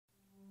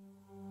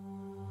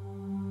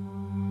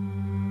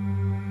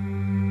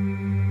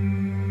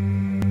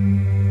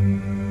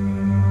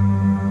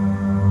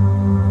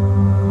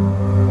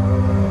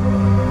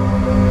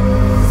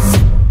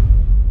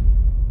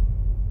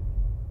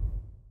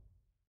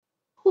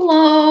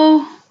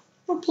Hello,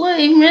 we're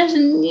playing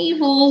Resident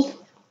Evil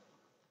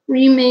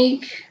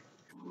Remake.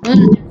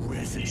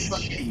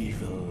 Resident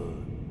Evil.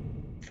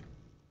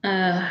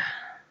 I'm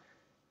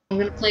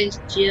gonna play as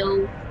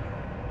Jill.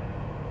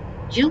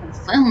 Jill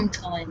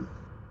Valentine.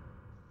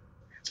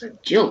 It's a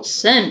Jill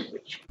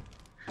sandwich.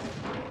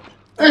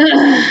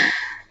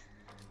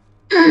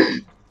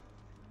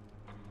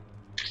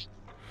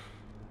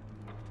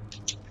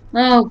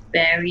 Oh,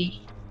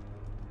 Barry.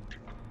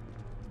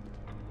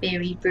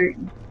 Barry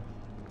Burton.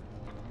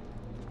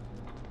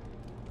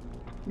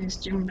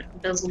 Mr.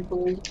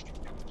 Bezelgold.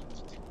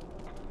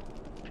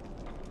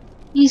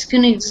 He's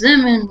gonna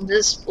examine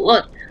this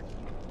blood.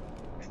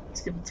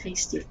 He's gonna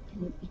taste it.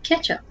 It'll be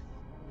ketchup.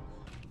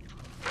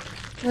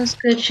 Let's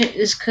go check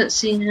this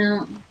cutscene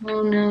out.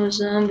 Oh no, a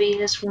zombie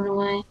has run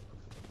away.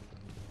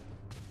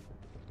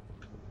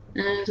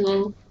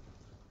 And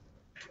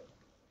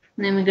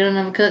then we got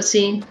another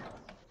cutscene.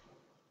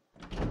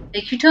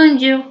 Take your time,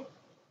 Jill.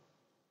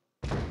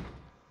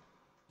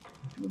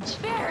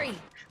 Barry!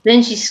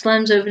 Then she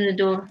slams open the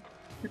door.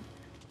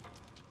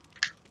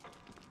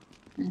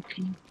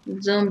 Okay,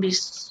 the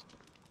zombies.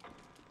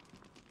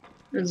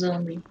 A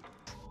zombie.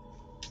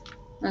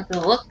 Like a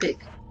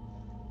lockpick.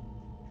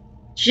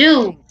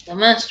 Jill, the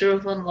master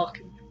of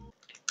unlocking.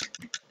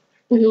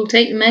 We will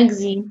take the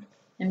magazine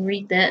and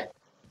read that.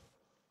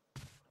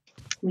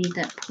 Read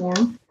that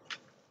porn.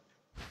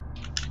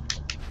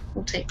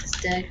 We'll take this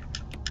dagger.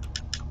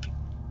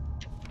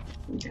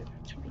 We don't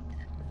have to read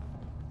that.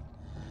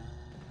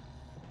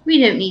 We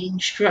don't need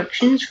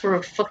instructions for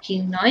a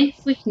fucking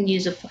knife. We can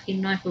use a fucking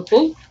knife or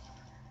both.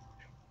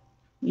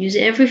 Use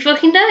it every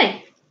fucking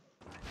day.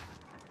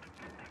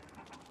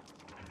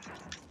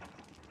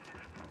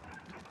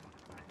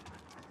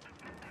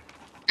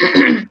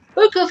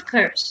 Book of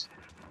Curse.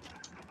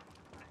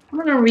 I'm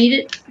not gonna read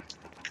it.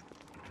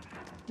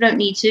 I don't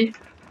need to.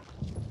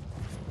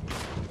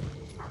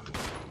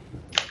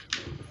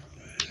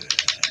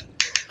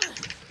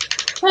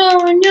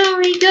 Oh no,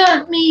 he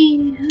got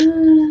me!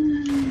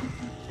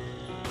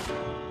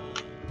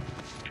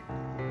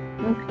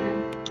 Okay.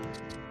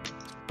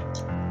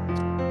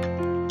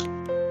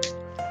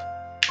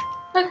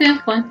 Okay, I'm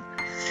fine.